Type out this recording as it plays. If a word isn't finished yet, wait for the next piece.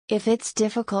If it's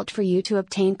difficult for you to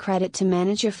obtain credit to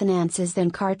manage your finances,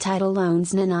 then Car Title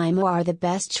Loans Nanaimo are the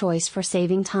best choice for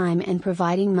saving time and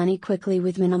providing money quickly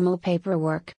with minimal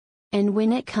paperwork. And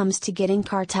when it comes to getting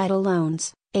car title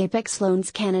loans, Apex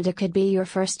Loans Canada could be your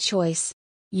first choice.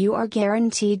 You are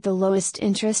guaranteed the lowest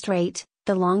interest rate,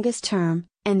 the longest term,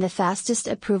 and the fastest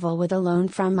approval with a loan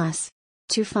from us.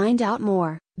 To find out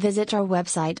more, visit our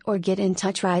website or get in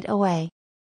touch right away.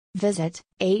 Visit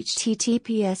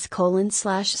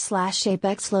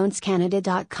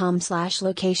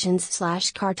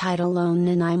https://apexloanscanada.com/locations/car title loan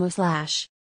Nanaimo/